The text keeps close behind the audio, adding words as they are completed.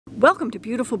Welcome to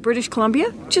beautiful British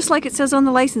Columbia, just like it says on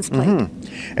the license plate.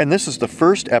 And this is the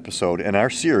first episode in our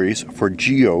series for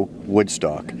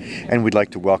GeoWoodstock. And we'd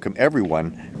like to welcome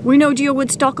everyone. We know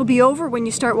GeoWoodstock will be over when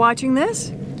you start watching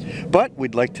this. But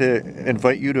we'd like to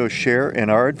invite you to share in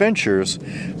our adventures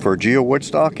for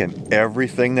GeoWoodstock and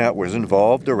everything that was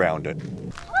involved around it.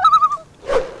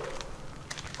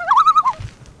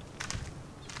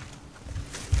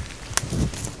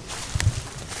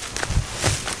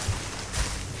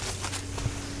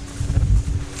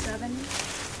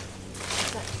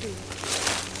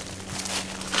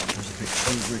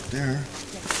 Right there.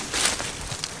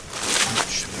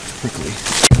 Ouch, that's prickly.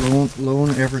 Lone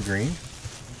evergreen.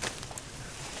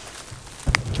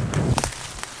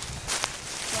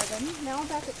 7. Now I'm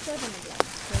back at 7 again.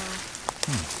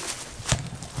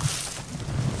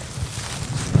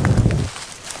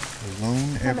 So.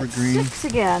 Lone evergreen. 6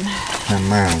 again. A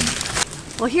mound.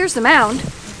 Well, here's the mound.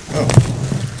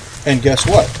 Oh. And guess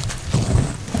what?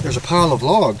 There's a pile of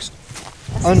logs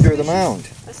under the mound.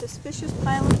 A suspicious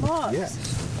pile of logs. Yes.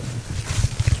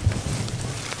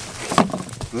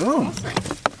 Boom. Awesome.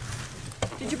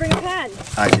 Did you bring a pen?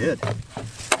 I did.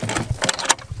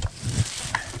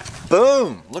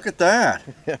 Boom! Look at that.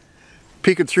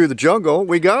 Peeking through the jungle,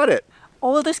 we got it.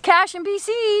 Oldest cache in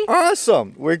BC.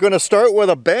 Awesome. We're going to start with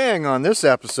a bang on this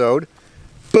episode.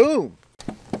 Boom!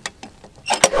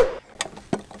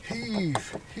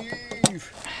 Heave,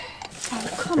 heave. Oh,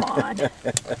 come on.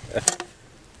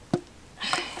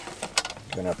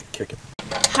 Gonna have to kick it.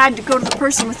 Had to go to the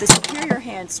person with the superior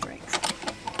hand strength.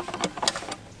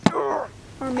 Or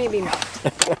maybe not.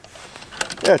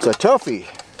 That's a toughie.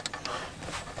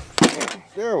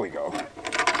 There we go.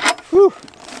 Whew.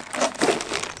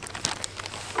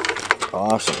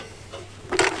 Awesome.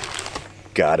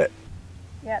 Got it.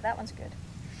 Yeah, that one's good.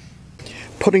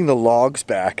 Putting the logs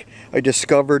back, I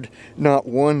discovered not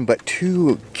one but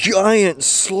 2 giant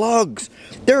slugs.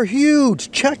 They're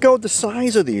huge. Check out the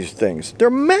size of these things.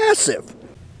 They're massive.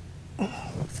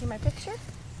 See my picture?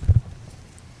 I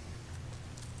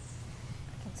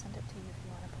can send it to you if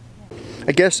you want to put it in.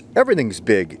 I guess everything's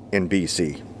big in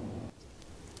BC.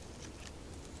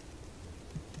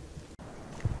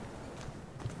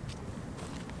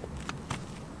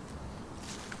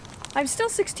 I'm still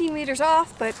 16 meters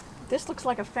off, but this looks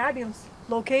like a fabulous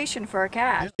location for a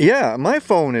cache. Yeah, my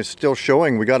phone is still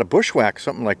showing we got a bushwhack,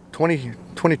 something like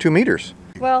 22 meters.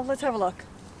 Well, let's have a look.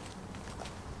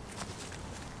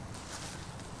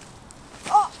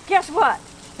 Oh, guess what?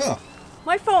 Huh.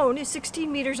 My phone is 16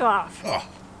 meters off. Oh.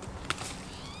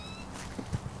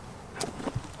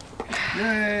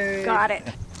 Yay! Got it.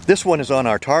 This one is on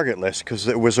our target list because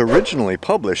it was originally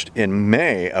published in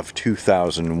May of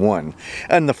 2001.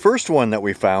 And the first one that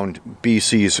we found,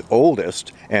 BC's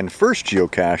oldest and first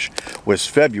geocache, was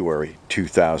February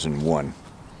 2001.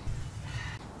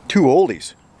 2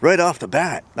 oldies right off the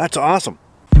bat. That's awesome.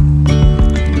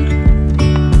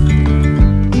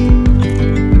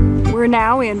 We're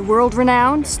now in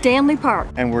world-renowned Stanley Park.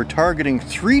 And we're targeting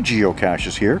 3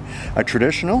 geocaches here, a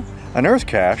traditional, an earth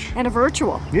cache, And a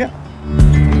virtual. yeah.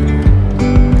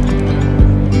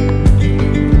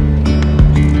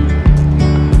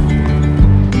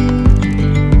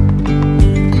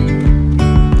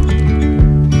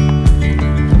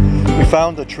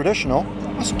 Found the traditional.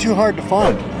 It wasn't too hard to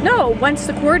find. No, once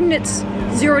the coordinates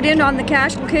zeroed in on the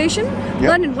cache location, Yep.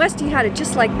 London Westie had it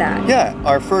just like that. Yeah,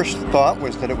 our first thought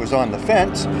was that it was on the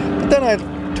fence, but then I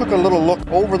took a little look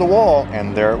over the wall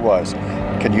and there it was.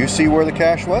 Can you see where the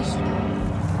cache was?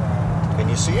 Can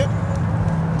you see it?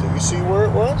 Do you see where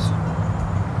it was?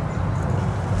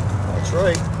 That's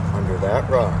right, under that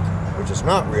rock, which is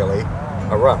not really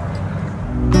a rock.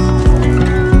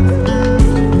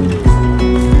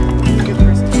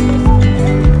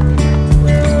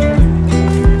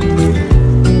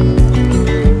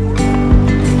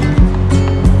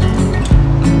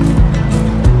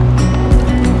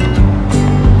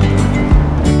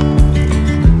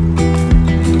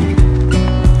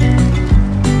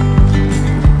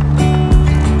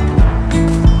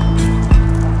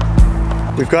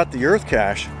 We've got the earth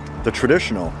cache, the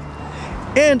traditional,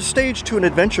 and stage to an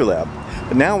adventure lab.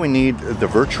 But now we need the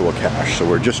virtual cache, so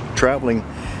we're just traveling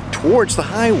towards the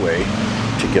highway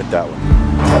to get that one.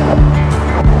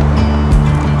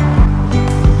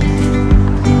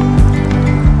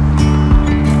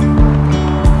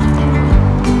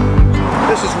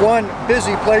 This is one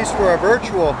busy place for a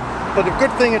virtual, but the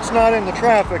good thing it's not in the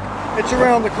traffic. It's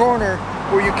around the corner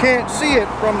where you can't see it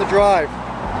from the drive.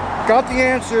 Got the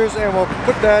answers, and we'll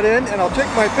put that in, and I'll take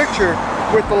my picture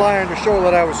with the lion to show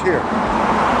that I was here.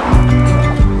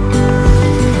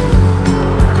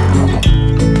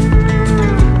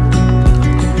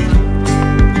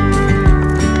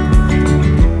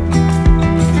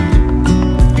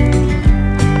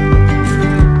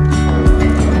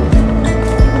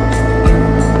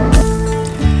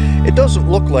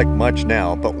 much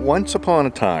now, but once upon a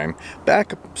time,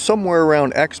 back somewhere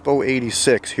around Expo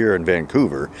 86 here in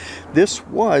Vancouver, this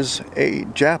was a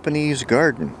Japanese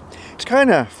garden. It's kind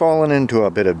of fallen into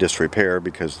a bit of disrepair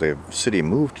because the city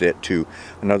moved it to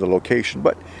another location,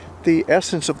 but the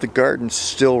essence of the garden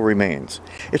still remains.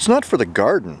 It's not for the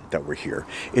garden that we're here,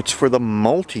 it's for the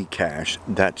multi-cache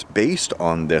that's based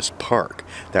on this park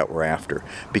that we're after,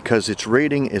 because its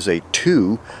rating is a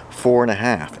 2,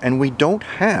 4.5, and we don't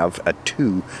have a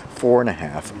 2,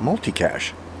 4.5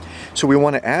 multi-cache. So we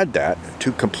want to add that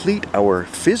to complete our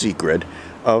fizzy grid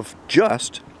of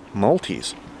just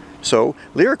multis. So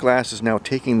Lyric Glass is now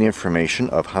taking the information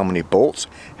of how many bolts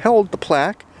held the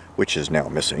plaque, which is now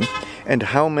missing, and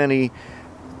how many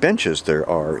benches there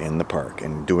are in the park,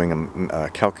 and doing a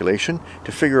calculation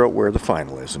to figure out where the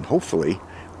final is, and hopefully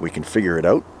we can figure it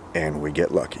out and we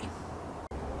get lucky.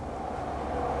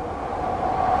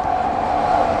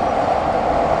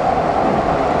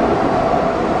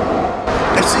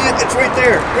 I see it, it's right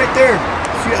there, right there.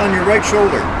 See it on your right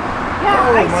shoulder. Yeah,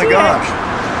 oh I my see gosh. It.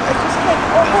 I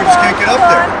just can't get up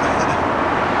there.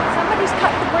 Somebody's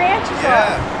cut the branches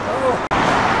off. Oh.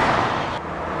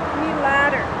 Need a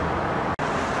ladder.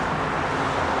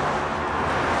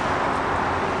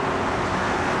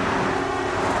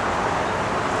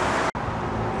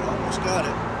 You almost got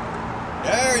it.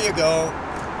 There you go.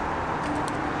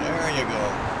 There you go.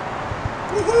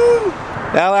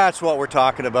 Woohoo! Now that's what we're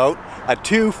talking about. A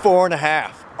 2,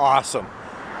 4.5. Awesome.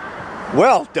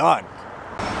 Well done.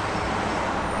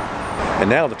 And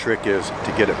now the trick is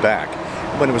to get it back.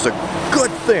 But it was a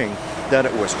good thing that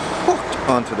it was hooked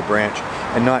onto the branch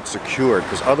and not secured,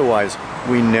 because otherwise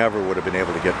we never would have been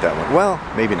able to get that one. Well,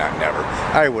 maybe not never.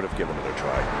 I would have given it a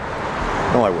try.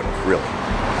 No, I wouldn't have, really.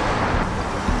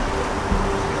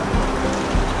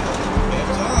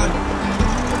 Hands on.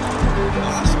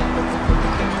 Awesome.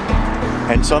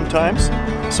 And sometimes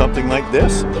something like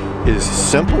this is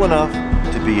simple enough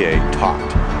to be a TOT,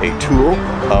 a tool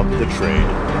of the trade.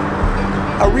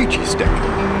 A Reachy stick.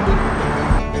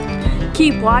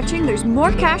 Keep watching, there's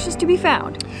more caches to be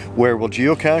found. Where will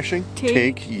geocaching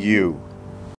take you?